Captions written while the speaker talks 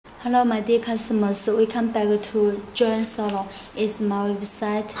Hello my dear customers, welcome back to jordansole. It's my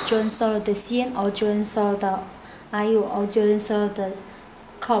website jordansole.cn or jordansole.io or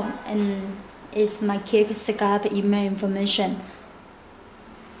jordansole.com, and it's my kick Skype email information.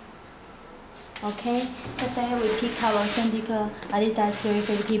 Okay, today we pick up authentic Adidas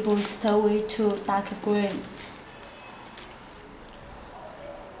 350 booster with two dark green.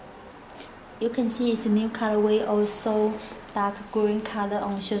 You can see it's a new colorway, also dark green color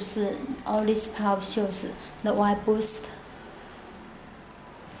on shoes. All this pair of shoes, the white boost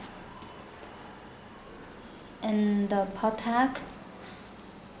and the pot tag,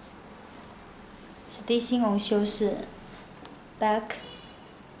 stitching on shoes, back,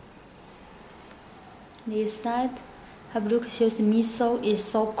 this side. Have a look shoes midsole is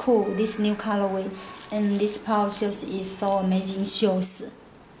so cool, this new colorway, and this pair of shoes is so amazing shoes.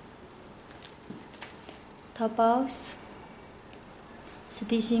 Top box,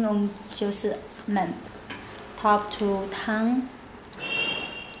 stitching on shoes man, top to tongue,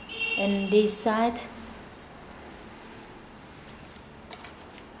 and this side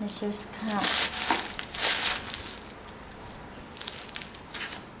the shoes cap.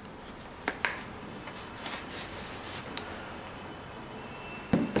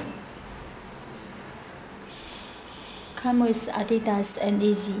 Come with Adidas and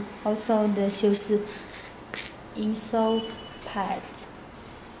Yeezy. Also the shoes insole pad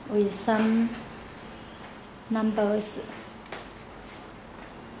with some numbers.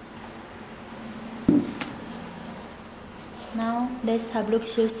 Now let's have a look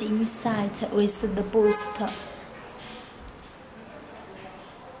shoes inside with the booster.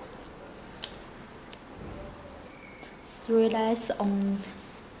 Three lights on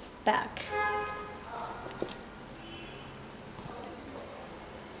back.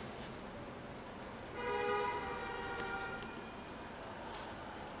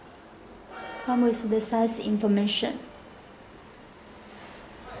 Come with the size information.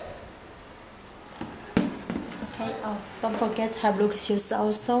 Okay, don't forget have look shoes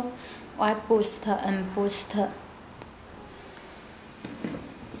also, white booster and booster.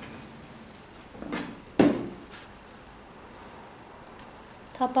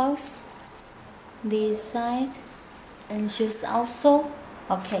 Top box, this side, and shoes also.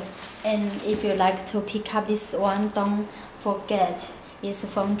 Okay, and if you like to pick up this one, don't forget it's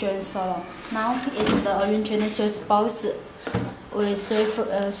from jordansole. Now it's the original shoes box with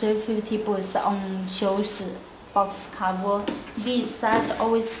 350 boost on shoes box cover. This side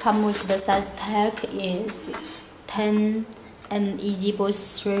always come with the size tag is 10 and Yeezy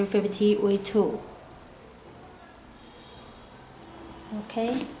boost 350 with 2.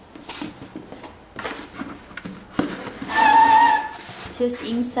 Okay. Shoes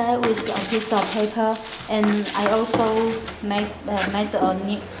inside with a piece of paper, and I also made a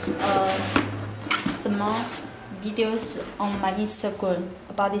new small videos on my Instagram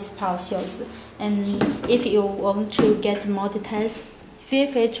about this pair of shoes. And if you want to get more details, feel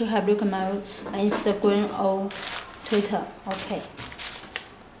free to have a look at my Instagram or Twitter. Okay.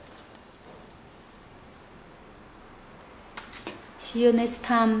 See you next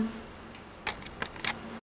time.